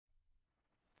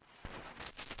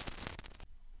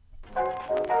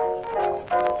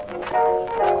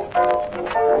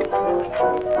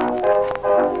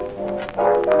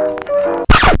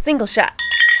Single shot.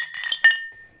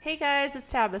 Hey guys, it's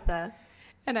Tabitha.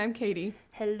 And I'm Katie.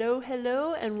 Hello,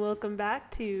 and welcome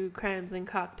back to Crimes and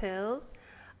Cocktails.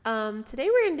 Today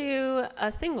we're going to do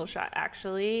a single shot,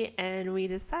 actually, and we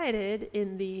decided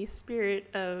in the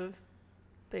spirit of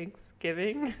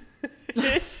Thanksgiving,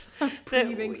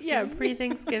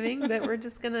 pre-Thanksgiving, that we're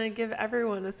just going to give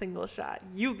everyone a single shot.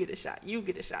 You get a shot, you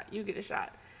get a shot, you get a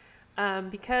shot.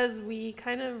 Because we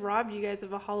kind of robbed you guys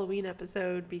of a Halloween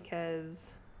episode because,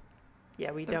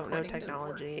 we don't know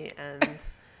technology and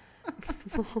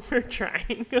we're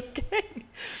trying, okay?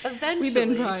 Eventually. We've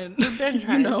been trying.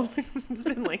 You know. It's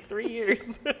been like 3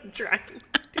 years trying,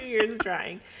 2 years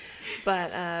trying.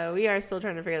 But we are still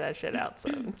trying to figure that shit out.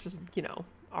 So just,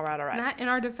 all right. That in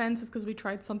our defense is because we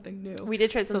tried something new. We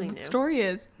did try something new. So the story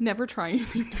is never try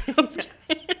anything new.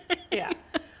 Yeah.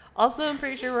 Also, I'm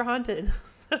pretty sure we're haunted.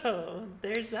 So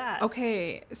there's that.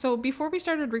 Okay. So before we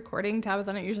started recording, Tabitha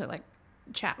and I usually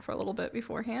chat for a little bit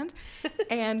beforehand.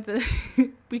 And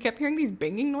we kept hearing these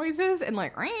banging noises and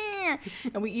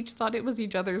and we each thought it was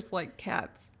each other's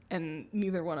cats. And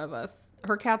neither one of us.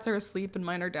 Her cats are asleep and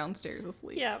mine are downstairs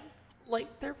asleep. Yeah.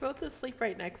 They're both asleep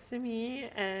right next to me,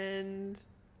 and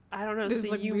I don't know. There's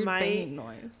so you weird might banging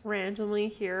noise. Randomly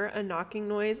hear a knocking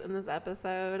noise in this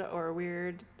episode, or a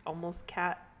weird, almost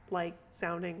cat-like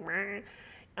sounding.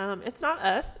 It's not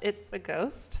us. It's a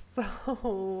ghost.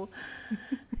 So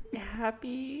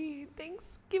happy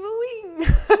Thanksgiving.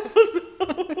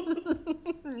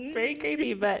 It's very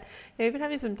creepy, but we've been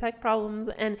having some tech problems,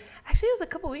 and actually, it was a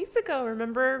couple weeks ago.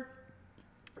 Remember?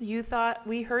 You thought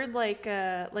we heard like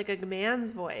a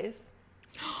man's voice.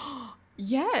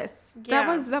 Yes.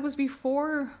 Yeah. That was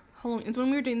before Halloween. It's when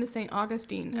we were doing the St.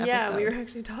 Augustine episode. Yeah, we were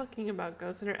actually talking about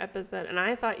ghosts in our episode, and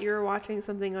I thought you were watching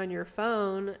something on your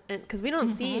phone, and because we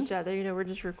don't see each other, we're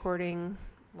just recording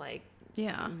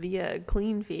via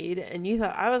clean feed, and you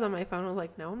thought I was on my phone. I was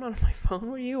like, no, I'm not on my phone.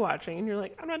 What are you watching? And you're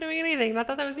like, I'm not doing anything. And I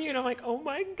thought that was you, and I'm like, oh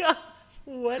my gosh,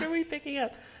 what are we picking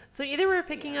up? So either we're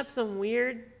picking up some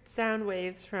weird sound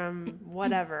waves from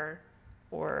whatever,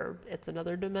 or it's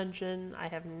another dimension. I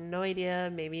have no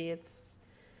idea. Maybe it's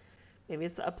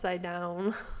upside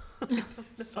down.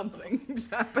 Something's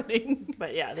happening.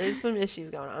 But yeah, there's some issues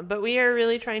going on. But we are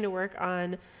really trying to work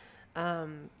on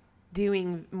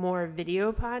doing more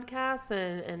video podcasts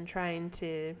and trying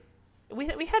to. We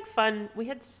had fun. We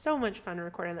had so much fun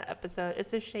recording the episode.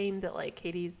 It's a shame that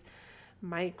Katie's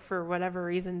mic, for whatever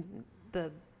reason,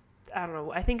 I don't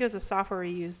know. I think it was a software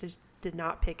we used, just did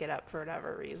not pick it up for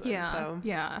whatever reason.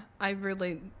 Yeah.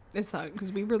 It sucked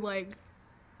because we were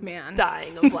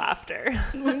dying of laughter.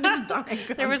 We're just dying.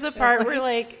 There was a part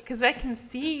where because I can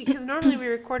see, because normally we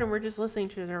record and we're just listening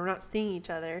to each other, we're not seeing each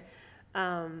other.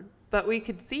 But we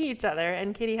could see each other,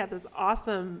 and Katie had this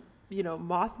awesome,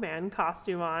 Mothman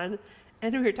costume on.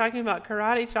 And we were talking about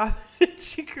karate chop.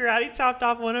 She karate chopped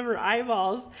off one of her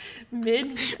eyeballs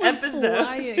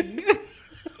mid-episode.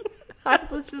 I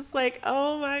was just like,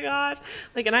 oh my gosh.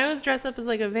 And I was dressed up as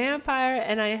a vampire,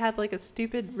 and I had a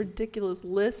stupid, ridiculous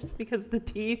lisp because of the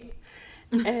teeth.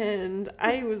 And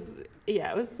I was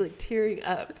tearing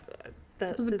up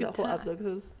the whole episode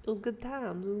because it was good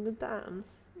times.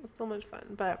 It was so much fun.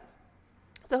 But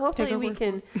so hopefully we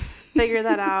can figure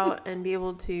that out and be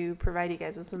able to provide you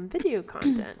guys with some video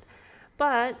content.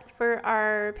 But for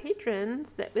our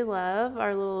patrons that we love,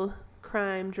 our little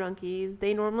crime junkies,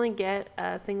 they normally get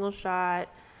a single shot.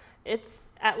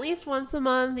 It's at least once a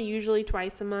month, usually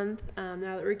twice a month, now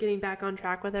that we're getting back on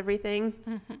track with everything.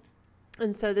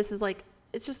 And so this is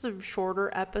it's just a shorter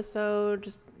episode,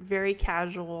 just very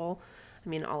casual. I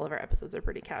mean, all of our episodes are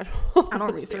pretty casual. I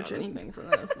don't research anything for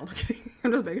this. No, I'm just kidding.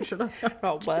 I'm just making shit up.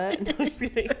 Oh, what? No, I'm just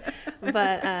kidding.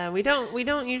 But we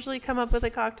don't usually come up with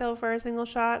a cocktail for our single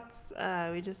shots.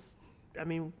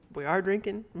 We are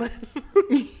drinking, but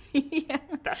yeah,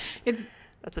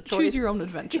 that's a choice. Choose your own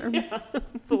adventure. Yeah,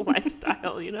 it's a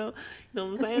lifestyle, you know what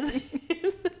I'm saying?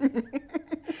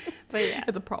 But yeah,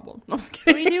 it's a problem. No, I'm just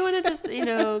kidding. We do want to just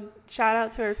shout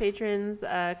out to our patrons.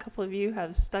 A couple of you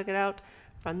have stuck it out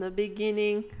from the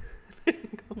beginning.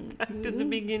 Go back to the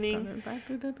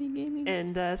beginning.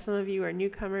 And some of you are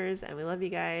newcomers, and we love you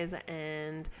guys.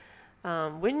 And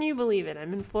wouldn't you believe it?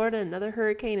 I'm in Florida. Another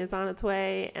hurricane is on its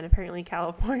way, and apparently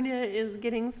California is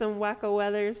getting some wacko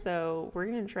weather. So we're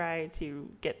going to try to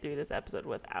get through this episode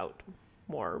without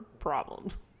more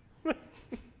problems.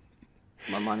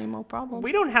 More money, more problems.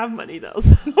 We don't have money, though.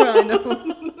 So. I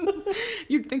know.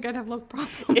 You'd think I'd have less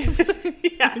problems.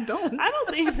 Yeah. I don't. I don't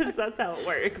think that's how it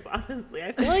works, honestly.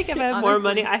 I feel like if I have more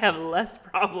money, I have less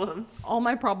problems. All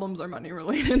my problems are money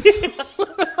related.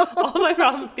 All my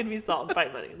problems can be solved by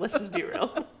money. Let's just be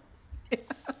real. Yeah.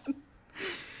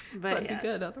 But That'd be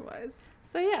good otherwise.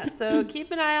 So yeah, so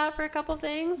keep an eye out for a couple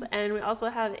things. And we also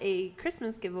have a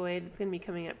Christmas giveaway that's going to be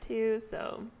coming up too.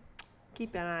 So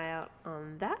keep an eye out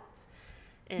on that.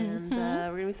 And we're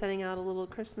going to be sending out a little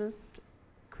Christmas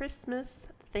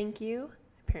thank you.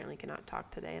 Apparently cannot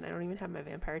talk today, and I don't even have my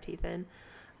vampire teeth in,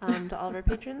 to all of our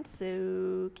patrons.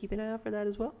 So keep an eye out for that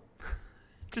as well.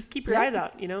 Just keep your eyes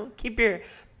out, keep your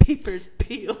peepers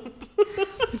peeled.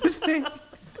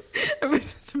 I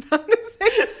was just about to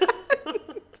say that.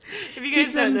 If you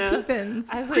guys don't know, peepins.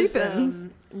 I was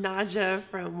Naja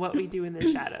from What We Do in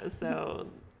the Shadows. So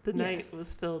the night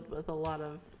was filled with a lot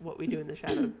of What We Do in the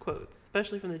Shadow quotes,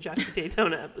 especially from the Jackie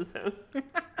Daytona episode.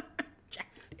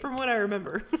 From what I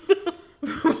remember.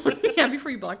 Yeah,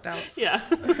 before you blacked out. Yeah.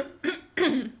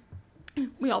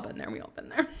 We all been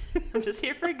there. I'm just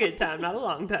here for a good time, not a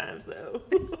long time, so.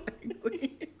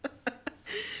 Exactly.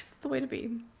 It's the way to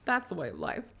be. That's the way of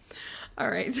life. All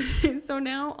right. So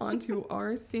now on to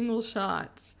our single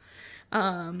shot.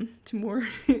 To more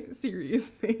serious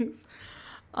things.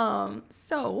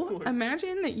 So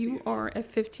imagine that you are a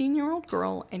 15-year-old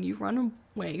girl and you've run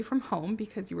away from home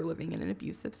because you were living in an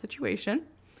abusive situation.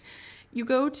 You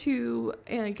go to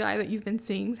a guy that you've been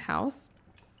seeing's house.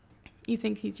 You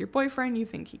think he's your boyfriend. You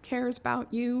think he cares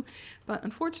about you. But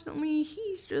unfortunately,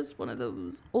 he's just one of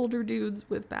those older dudes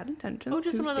with bad intentions. Oh,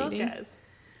 just one of those guys.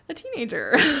 A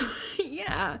teenager.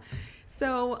 Yeah.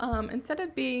 So instead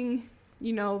of being,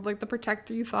 like the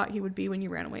protector you thought he would be when you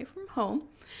ran away from home,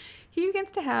 he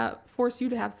begins to force you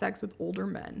to have sex with older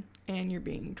men, and you're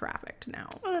being trafficked now.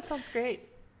 Oh, that sounds great.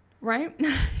 Right?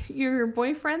 Your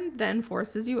boyfriend then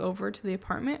forces you over to the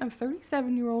apartment of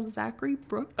 37-year-old Zachary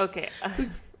Brooks. Okay.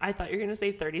 I thought you were going to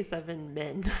say 37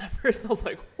 men. At first, I was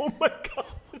like, oh my God.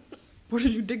 Where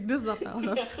did you dig this up out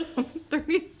of?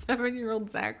 37-year-old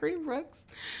Zachary Brooks,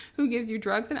 who gives you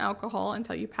drugs and alcohol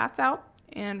until you pass out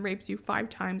and rapes you 5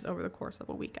 times over the course of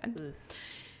a weekend. Ugh.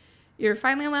 You're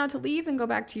finally allowed to leave and go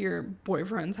back to your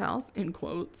boyfriend's house, in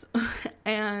quotes,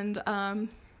 and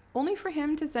only for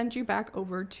him to send you back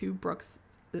over to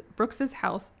Brooks's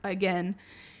house again.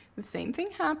 The same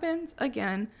thing happens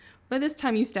again, but this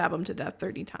time you stab him to death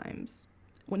 30 times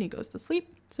when he goes to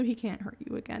sleep, so he can't hurt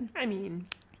you again. I mean,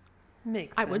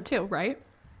 makes sense. I would too, right?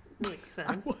 Makes sense.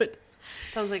 I would.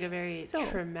 Sounds like a very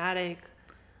traumatic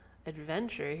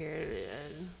adventure here.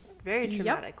 A very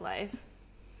traumatic life.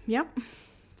 Yep.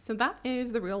 So that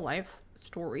is the real life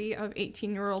story of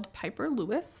 18-year-old Piper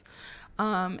Lewis.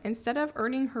 Instead of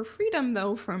earning her freedom,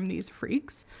 though, from these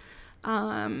freaks,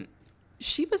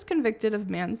 she was convicted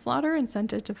of manslaughter and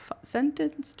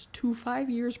sentenced to 5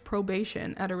 years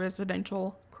probation at a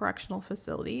residential correctional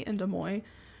facility in Des Moines,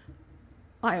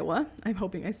 Iowa. I'm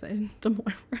hoping I said Des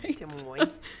Moines right. Des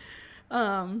Moines.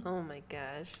 Oh my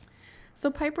gosh. So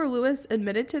Piper Lewis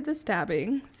admitted to the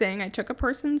stabbing, saying, "I took a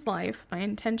person's life. My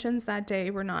intentions that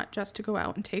day were not just to go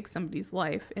out and take somebody's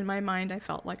life. In my mind, I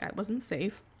felt like I wasn't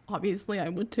safe. Obviously, I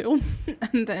would too.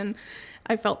 And then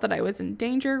I felt that I was in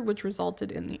danger, which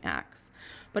resulted in the acts.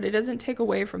 But it doesn't take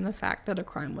away from the fact that a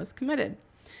crime was committed."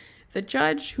 The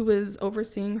judge who was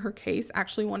overseeing her case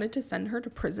actually wanted to send her to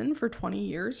prison for 20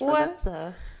 years for this.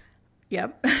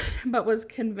 Yep. But was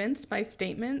convinced by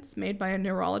statements made by a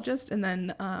neurologist and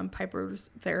then Piper's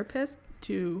therapist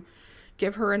to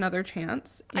give her another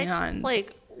chance.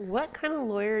 What kind of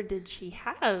lawyer did she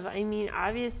have? I mean,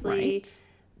 obviously,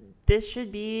 this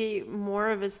should be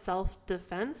more of a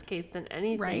self-defense case than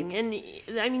anything. Right. And,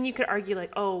 I mean, you could argue,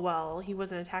 oh, well, he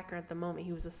was an attacker at the moment.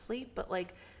 He was asleep. But,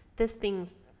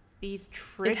 these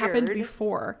triggered. It happened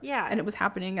before. Yeah. And it was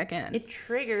happening again. It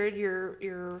triggered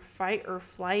your fight or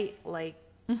flight,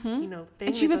 thing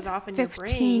and she was goes off in 15 your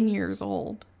brain. Years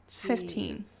old. Jeez.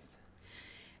 15.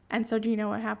 And so do you know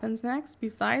what happens next?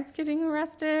 Besides getting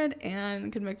arrested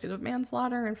and convicted of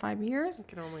manslaughter in 5 years?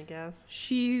 I can only guess.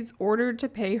 She's ordered to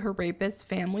pay her rapist's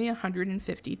family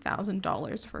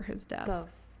 $150,000 for his death. The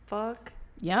fuck?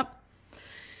 Yep.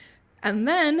 And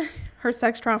then her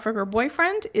sex trafficker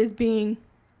boyfriend is being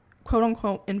quote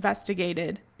unquote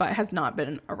investigated, but has not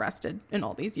been arrested in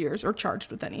all these years or charged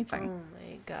with anything. Oh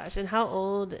my gosh. And how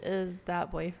old is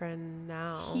that boyfriend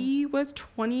now? He was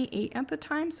 28 at the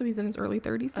time, so he's in his early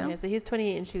 30s now. Okay, so he was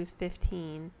 28 and she was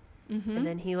 15. Mm-hmm. And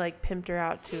then he pimped her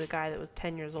out to a guy that was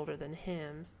 10 years older than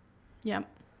him. Yep.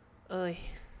 Ugh.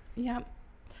 Yep.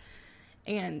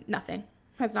 And nothing.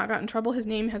 Has not gotten in trouble. His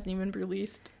name hasn't even been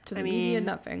released to the media.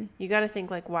 Nothing. You got to think,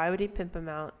 why would he pimp him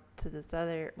out to this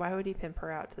other, why would he pimp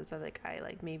her out to this other guy?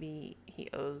 Like maybe he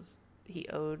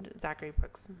owed Zachary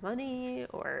Brooks money,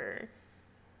 or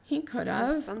he could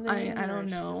have. something. I don't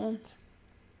know.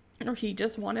 Or he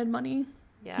just wanted money.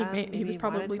 Yeah. He was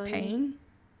probably paying.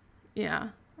 Yeah.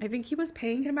 I think he was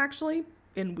paying him actually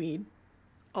in weed.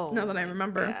 Oh, now that I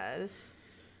remember.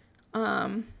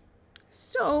 God.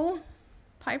 So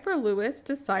Piper Lewis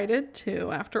decided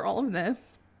to, after all of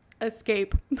this,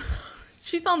 escape.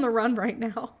 She's on the run right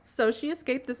now. So she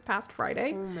escaped this past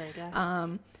Friday. Oh my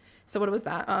God. So what was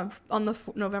that? On the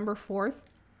November 4th,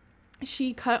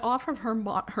 she cut off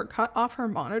her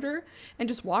monitor and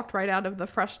just walked right out of the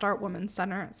Fresh Start Women's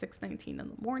Center at 6:19 in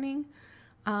the morning.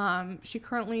 She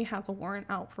currently has a warrant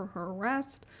out for her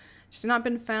arrest. She's not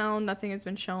been found. Nothing has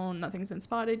been shown. Nothing's been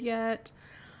spotted yet.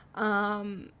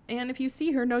 And if you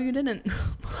see her, no, you didn't.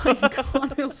 Like,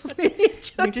 honestly,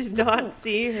 You did not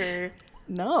see her.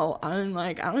 No, I'm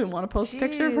like, I don't even want to post a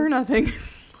picture of her. Nothing.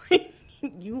 Like,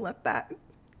 you let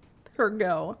her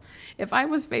go. If I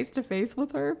was face to face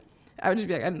with her, I would just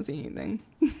be like, I didn't see anything.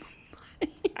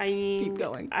 I mean, keep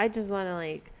going. I just want to,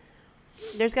 like,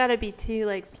 there's got to be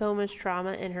so much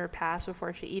trauma in her past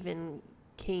before she even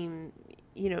came,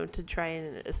 to try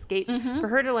and escape. For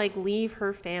her to leave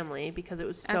her family because it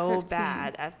was so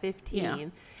bad at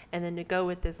 15, and then to go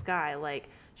with this guy,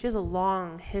 she has a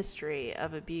long history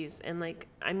of abuse. And we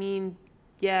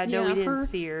didn't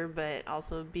see her, but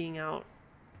also being out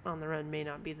on the run may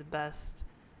not be the best,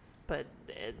 but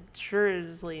it's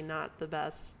surely not the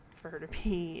best for her to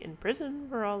be in prison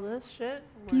for all this shit.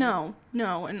 No,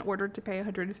 in order to pay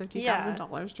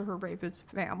 $150,000 to her rapist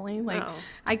family.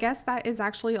 I guess that is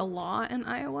actually a law in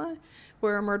Iowa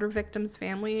where a murder victim's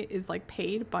family is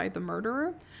paid by the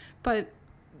murderer, but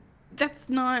that's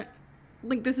not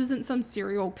this isn't some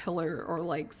serial killer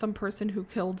or some person who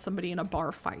killed somebody in a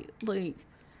bar fight.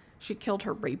 She killed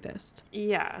her rapist.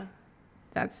 Yeah.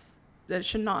 That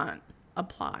should not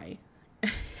apply.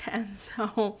 And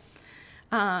so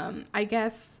I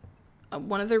guess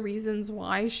one of the reasons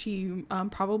why she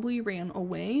probably ran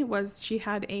away was she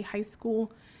had a high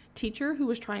school teacher who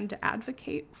was trying to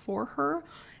advocate for her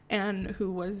and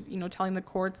who was, telling the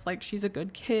courts she's a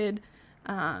good kid.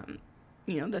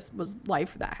 This was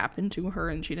life that happened to her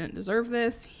and she didn't deserve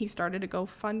this. He started a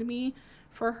GoFundMe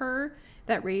for her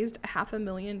that raised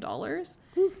 $500,000.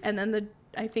 And then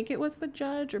I think it was the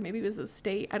judge, or maybe it was the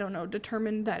state, I don't know,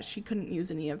 determined that she couldn't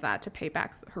use any of that to pay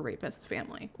back her rapist's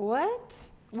family. What?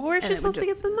 Where's she supposed to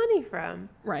get the money from?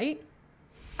 Right?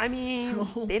 I mean,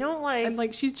 they don't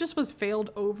And she just was failed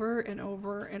over and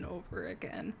over and over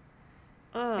again.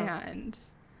 And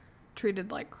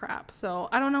treated like crap. So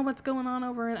I don't know what's going on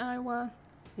over in Iowa.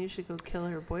 You should go kill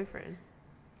her boyfriend.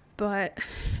 But,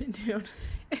 dude...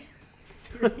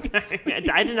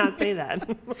 I did not say that.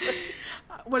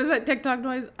 What is that TikTok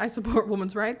noise? I support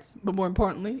women's rights, but more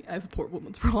importantly, I support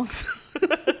women's wrongs.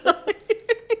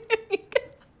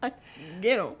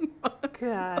 Get him.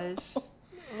 Gosh.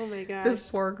 Oh my gosh. This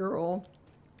poor girl.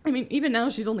 I mean, even now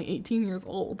she's only 18 years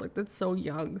old. That's so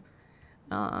young.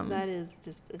 That is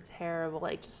just a terrible,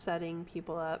 just setting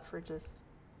people up for just...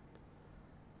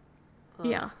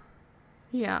 Yeah.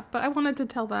 Yeah, but I wanted to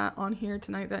tell that on here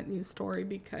tonight, that news story,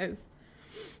 because...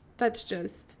 that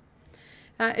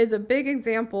is a big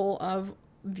example of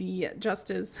the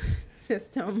justice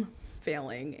system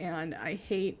failing. And I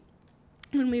hate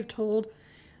when we've told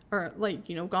or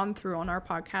gone through on our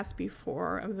podcast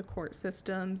before of the court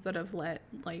systems that have let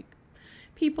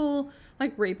people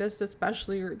rapists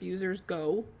especially, or abusers,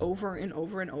 go over and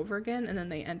over and over again, and then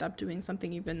they end up doing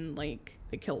something even they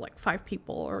kill 5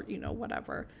 people or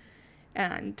whatever.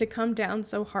 And to come down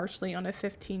so harshly on a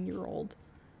 15-year-old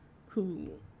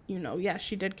who yes,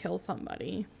 she did kill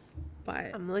somebody,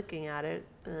 but... I'm looking at it,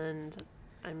 and,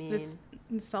 I mean... This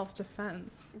is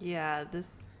self-defense. Yeah,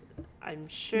 I'm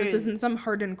sure... This isn't some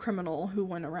hardened criminal who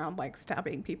went around,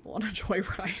 stabbing people on a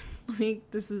joyride.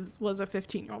 Was a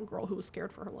 15-year-old girl who was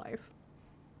scared for her life.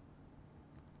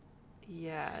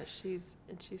 Yeah, she's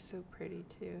so pretty,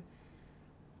 too.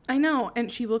 I know, and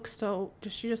she just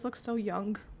looks so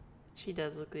young. She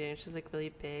does look young. She's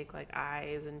really big,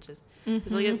 eyes, and just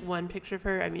look at one picture of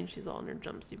her. I mean, she's all in her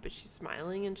jumpsuit, but she's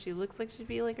smiling, and she looks like she'd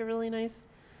be a really nice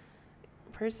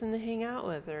person to hang out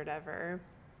with or whatever.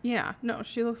 Yeah, no,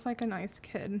 she looks like a nice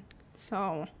kid.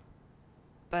 So,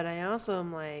 but I also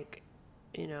am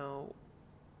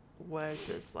what is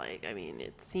this like? I mean,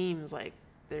 it seems like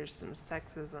there's some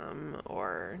sexism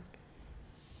or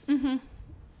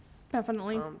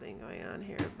definitely something going on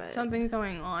here, but something's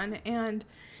going on. And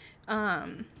what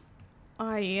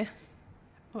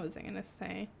was I gonna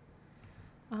say?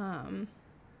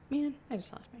 Man, I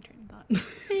just lost my train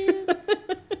of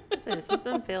thought. So the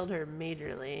system failed her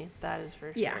majorly, that is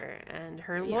for Yeah. sure. And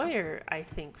her lawyer, I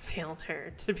think, failed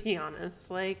her, to be honest.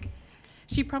 Like,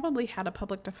 She probably had a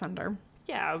public defender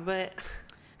yeah, but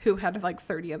who had like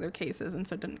 30 other cases and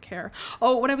so didn't care.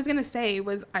 Oh, what I was going to say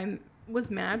was I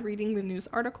was mad reading the news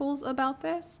articles about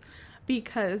this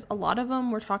because a lot of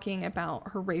them were talking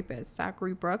about her rapist,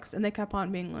 Zachary Brooks, and they kept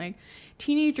on being like,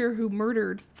 teenager who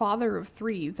murdered father of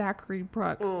 3, Zachary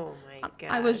Brooks. oh my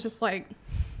god. I was just like,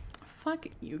 fuck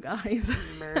you guys.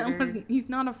 Murdered. He's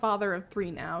not a father of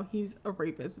 3 now. He's a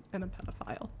rapist and a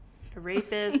pedophile. A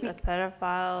rapist, a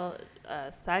pedophile,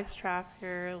 a sex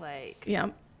trafficker, like... Yeah.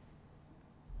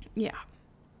 Yeah.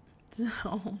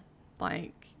 So,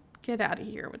 like, get out of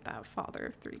here with that father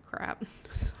of 3 crap.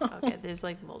 Okay, there's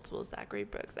like multiple Zachary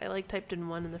Brooks. I like typed in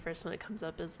one and the first one that comes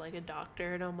up is like a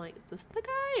doctor and I'm like, is this the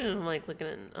guy? And I'm like looking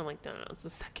at I'm like, no, it's the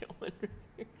second one.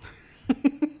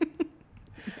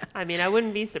 I mean, I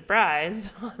wouldn't be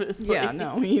surprised, honestly. Yeah,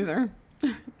 no, either.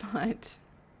 But,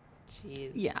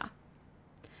 Jeez. yeah.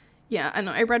 Yeah, I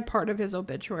know. I read part of his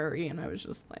obituary and I was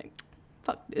just like,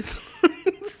 fuck this.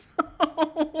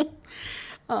 So,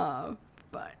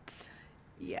 but,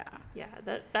 yeah. Yeah,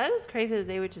 that is crazy that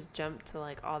they would just jump to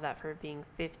like all that for being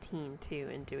 15 too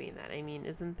and doing that. I mean,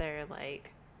 isn't there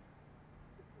like,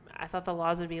 I thought the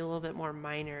laws would be a little bit more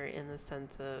minor in the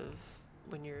sense of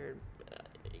when you're,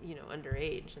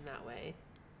 underage in that way.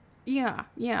 Yeah,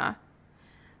 yeah.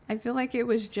 I feel like it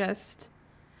was just,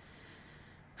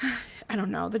 I don't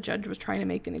know, the judge was trying to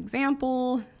make an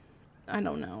example. I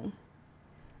don't know.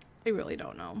 I really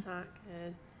don't know. Not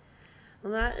good.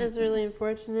 Well, that is really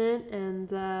unfortunate,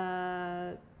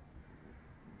 and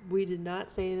we did not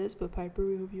say this, but Piper,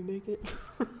 we hope you make it.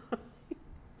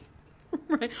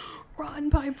 Right. Run,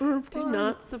 Piper, Do run.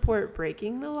 not support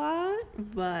breaking the law,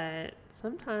 but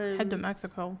sometimes... Head to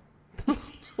Mexico.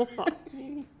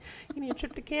 You need a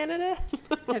trip to Canada?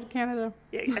 Head to Canada.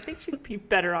 Yeah, I think she'd be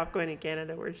better off going to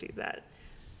Canada where she's at.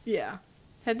 Yeah.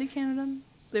 Head to Canada.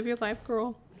 Live your life,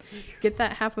 girl. Get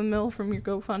that $500,000 from your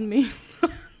GoFundMe.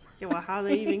 Yeah, well, how are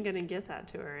they even going to get that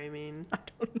to her? I mean... I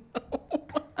don't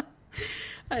know.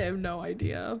 I have no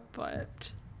idea,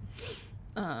 but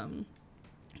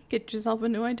get yourself a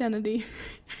new identity.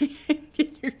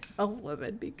 Get yourself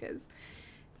living because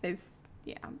this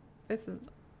is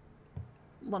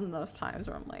one of those times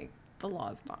where I'm like, the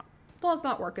law's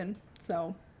not working,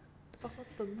 so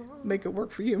make it work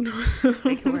for you.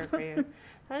 Make it work for you.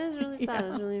 That is really sad. Yeah.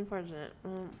 That's really unfortunate.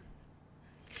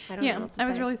 I don't know what to I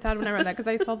was say. really sad when I read that because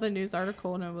I saw the news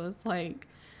article and it was like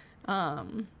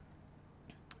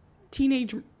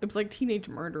teenage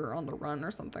murder on the run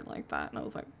or something like that, and I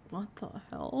was like, what the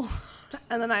hell?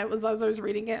 And then as I was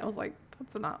reading it, I was like,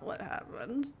 that's not what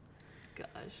happened. Gosh.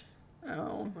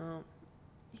 Oh, Well,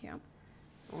 yeah.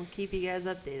 we'll keep you guys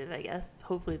updated, I guess.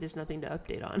 Hopefully there's nothing to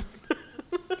update on.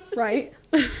 Right.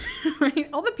 Right.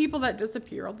 All the people that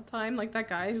disappear all the time, like that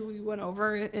guy who we went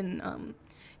over in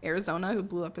Arizona who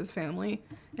blew up his family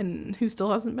and who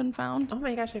still hasn't been found. Oh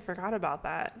my gosh, I forgot about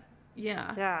that.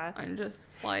 Yeah. Yeah. I'm just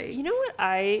like, You know what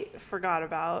I forgot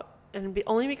about? And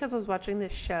only because I was watching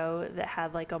this show that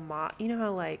had like a mock. You know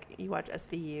how like you watch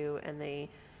SVU and they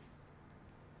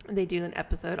do an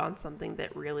episode on something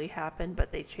that really happened,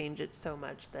 but they change it so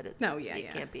much that it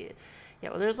can't be. Yeah,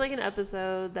 well, there's like an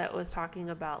episode that was talking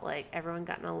about like everyone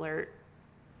got an alert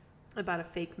about a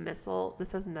fake missile.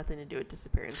 This has nothing to do with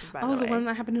disappearances, by the way. the one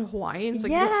that happened in Hawaii and it's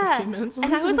like Yeah. 15 minutes And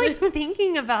I was into like it.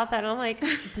 thinking about that. And I'm like,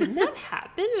 didn't that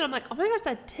happen? And I'm like, oh my gosh,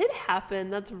 that did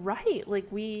happen. That's right. Like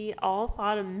we all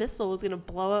thought a missile was going to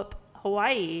blow up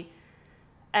Hawaii.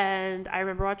 And I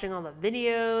remember watching all the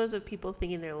videos of people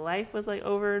thinking their life was like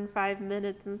over in 5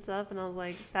 minutes and stuff. And I was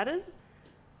like, that is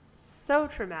so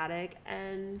traumatic.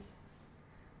 And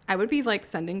I would be like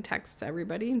sending texts to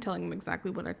everybody and telling them exactly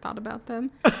what I thought about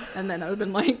them. And then I would have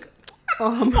been like,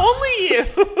 only you.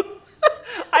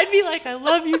 I'd be like, I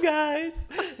love you guys.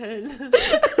 And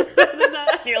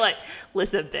you're like,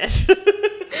 listen, bitch.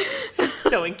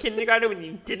 So in kindergarten when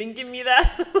you didn't give me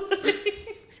that.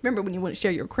 remember when you wouldn't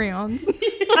share your crayons?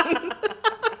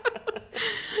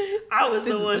 I was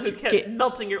This the is one what who you kept get.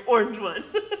 melting your orange one.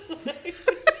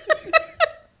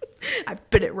 I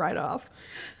bit it right off.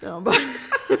 No, but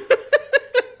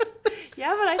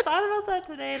Yeah, but I thought about that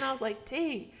today and I was like,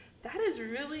 dang, that is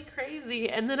really crazy.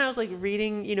 And then I was like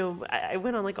reading, I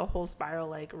went on like a whole spiral,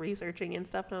 like researching and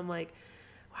stuff. And I'm like,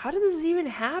 how did this even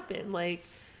happen? Like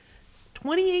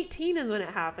 2018 is when it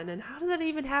happened. And how did that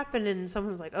even happen? And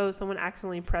someone's like, oh, someone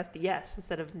accidentally pressed yes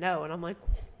instead of no. And I'm like,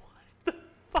 what the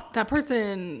fuck? that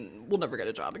person will never get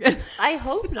a job again. I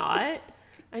hope not.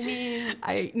 I mean,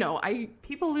 I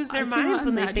people lose their I cannot minds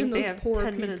when they imagine think they those have poor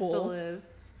 10 minutes to people. live.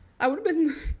 I would have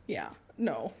been, yeah,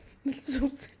 no. It's so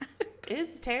sad.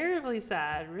 It's terribly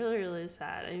sad. Really, really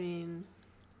sad. I mean,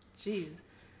 geez.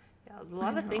 Yeah, there's a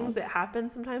lot of things that happen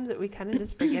sometimes that we kind of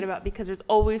just forget about because there's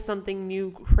always something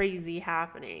new crazy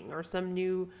happening or some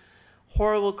new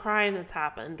horrible crime that's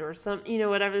happened or some,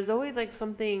 whatever. There's always like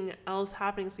something else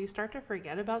happening. So you start to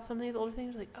forget about some of these older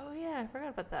things. Like, oh yeah, I forgot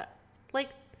about that. Like,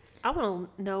 I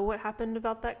want to know what happened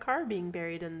about that car being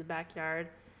buried in the backyard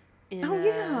in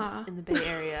the Bay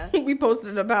Area. We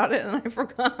posted about it and I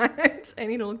forgot. I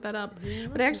need to look that up.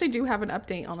 But I actually do have an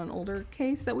update on an older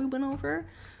case that we went over.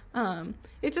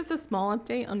 It's just a small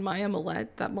update on Maya Millette,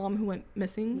 that mom who went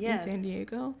missing in San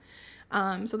Diego.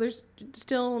 So there's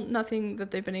still nothing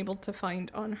that they've been able to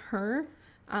find on her.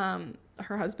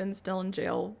 Her husband's still in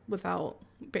jail without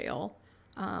bail,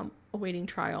 awaiting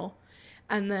trial.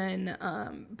 And then,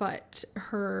 but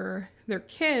their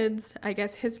kids, I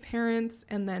guess his parents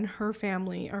and then her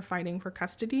family are fighting for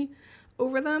custody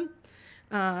over them.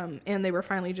 And they were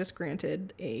finally just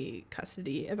granted a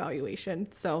custody evaluation.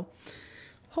 So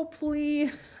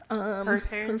hopefully,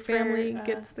 her family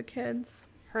gets the kids.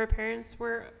 Her parents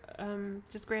were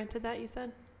just granted that, you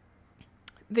said?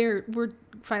 They were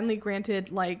finally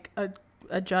granted like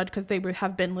a judge because they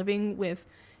have been living with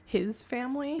his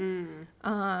family,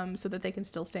 so that they can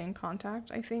still stay in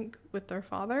contact, I think, with their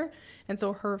father. And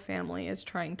so her family is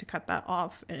trying to cut that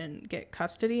off and get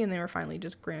custody, and they were finally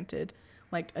just granted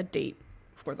like a date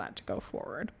for that to go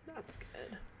forward. That's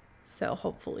good. So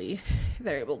hopefully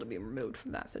they're able to be removed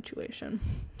from that situation.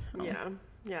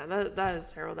 Yeah, that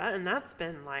is terrible. That's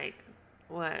been like,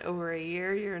 what, over a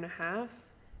year and a half?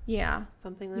 Yeah.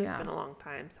 Something that's been a long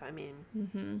time. So, I mean,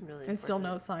 really and still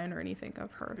no sign or anything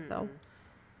of her, so.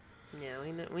 Yeah,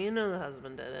 we know the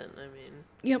husband did it. I mean,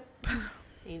 yep,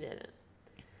 he did it.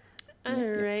 All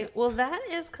right. Well, that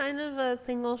is kind of a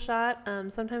single shot.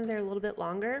 Sometimes they're a little bit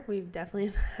longer. We've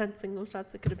definitely had single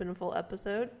shots that could have been a full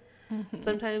episode.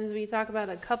 Sometimes we talk about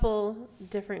a couple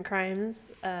different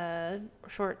crimes,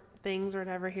 short things or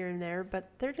whatever here and there, but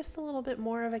they're just a little bit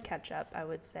more of a catch up, I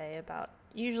would say, about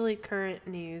usually current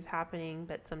news happening,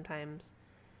 but sometimes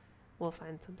we'll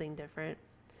find something different.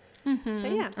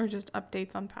 But yeah. Or just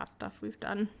updates on past stuff we've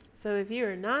done. So if you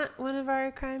are not one of our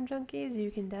crime junkies,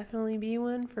 you can definitely be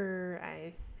one for,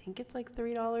 I think it's like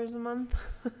 $3 a month.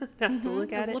 Have to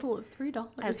look at it. As little as $3.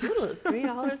 As little as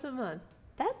 $3 a month.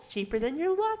 That's cheaper than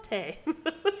your latte.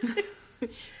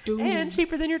 And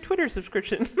cheaper than your Twitter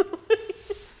subscription.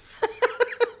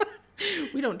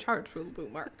 We don't charge for the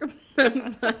boot mark.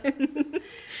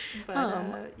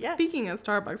 Yeah. Speaking of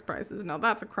Starbucks prices, now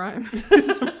that's a crime.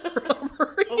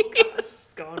 Oh gosh,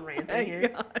 just going ranting here.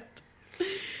 God.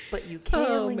 But you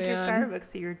can link your Starbucks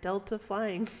to your Delta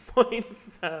flying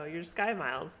points, so your Sky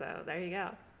Miles. So there you go.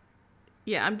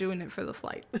 Yeah, I'm doing it for the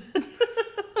flights.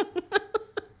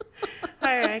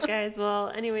 All right, guys. Well,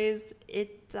 anyways,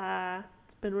 it's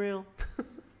been real.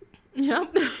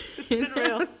 Yep. It's been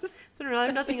real. I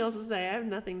have nothing else to say. I have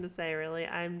nothing to say, really.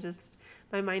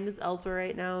 My mind is elsewhere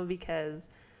right now because,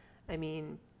 I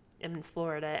mean, I'm in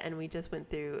Florida and we just went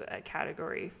through a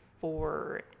category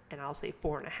 4, and I'll say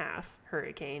 4.5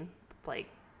 hurricane like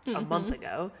a month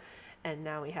ago. And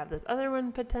now we have this other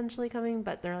one potentially coming,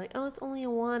 but they're like, oh, it's only a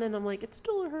 1. And I'm like, it's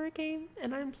still a hurricane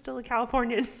and I'm still a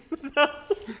Californian. So.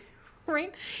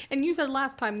 Right. And you said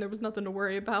last time there was nothing to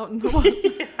worry about. And there was.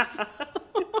 Yeah.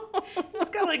 It's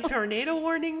got like tornado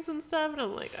warnings and stuff, and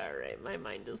I'm like, all right, my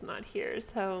mind is not here.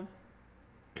 So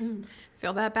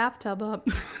fill that bathtub up.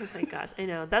 Oh my gosh, I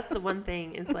know. That's the one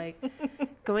thing is like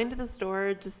going to the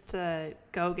store just to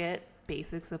go get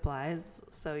basic supplies.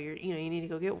 So you need to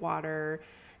go get water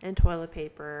and toilet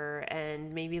paper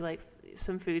and maybe like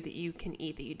some food that you can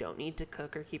eat that you don't need to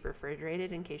cook or keep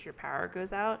refrigerated in case your power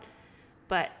goes out.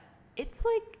 But it's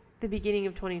like the beginning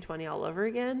of 2020 all over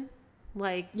again.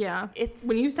 Like, yeah, it's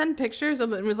when you send pictures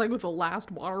of it was like with the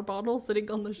last water bottle sitting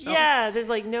on the shelf. Yeah, there's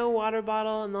like no water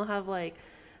bottle, and they'll have like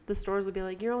the stores will be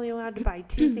like, you're only allowed to buy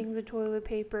 2 things of toilet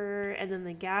paper, and then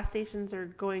the gas stations are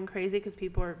going crazy because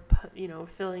people are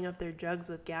filling up their jugs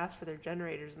with gas for their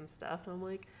generators and stuff. And I'm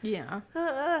like, yeah,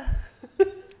 yeah,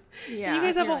 you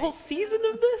guys have a whole right. season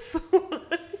of this.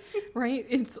 Right?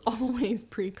 It's always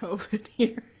pre-COVID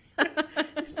here.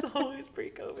 It's always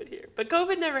pre-COVID here, but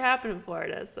COVID never happened in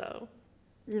Florida, so.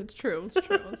 It's true.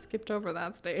 I skipped over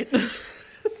that state. All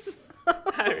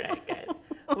right, guys.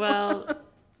 Well,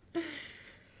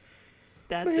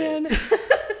 that's it.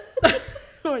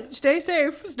 Stay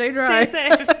safe. Stay dry. Stay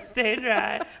safe. Stay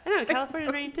dry. I know,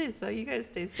 California rain too, so you guys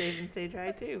stay safe and stay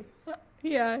dry too.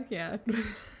 Yeah.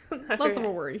 Less of a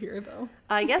worry here, though.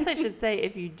 I guess I should say,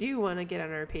 if you do want to get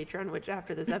on our Patreon, which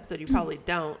after this episode you probably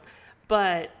don't,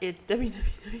 but it's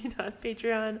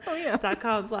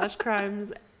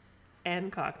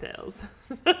www.patreon.com/crimes-and-cocktails.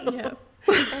 Yes.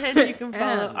 And you can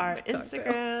follow And our cocktails.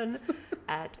 Instagram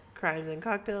at Crimes and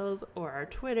Cocktails, or our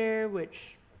Twitter,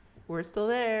 which we're still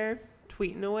there,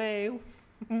 tweeting away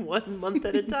 1 month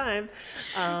at a time.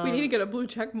 We need to get a blue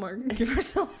check mark and give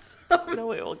ourselves. There's no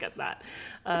way we'll get that.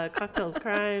 Cocktails,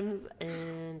 Crimes,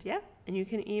 and yeah. And you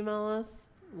can email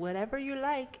us whatever you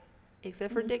like,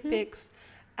 except for dick pics,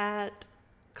 at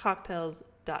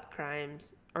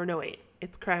cocktails.crimes. Or no, wait.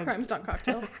 It's crimes.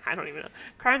 Crimes.cocktails. I don't even know.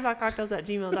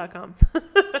 Crimes.cocktails@gmail.com.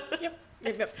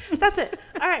 Yep. That's it.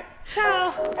 All right.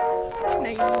 Ciao.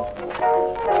 Night.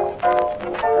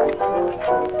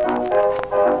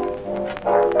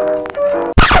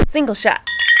 Single shot.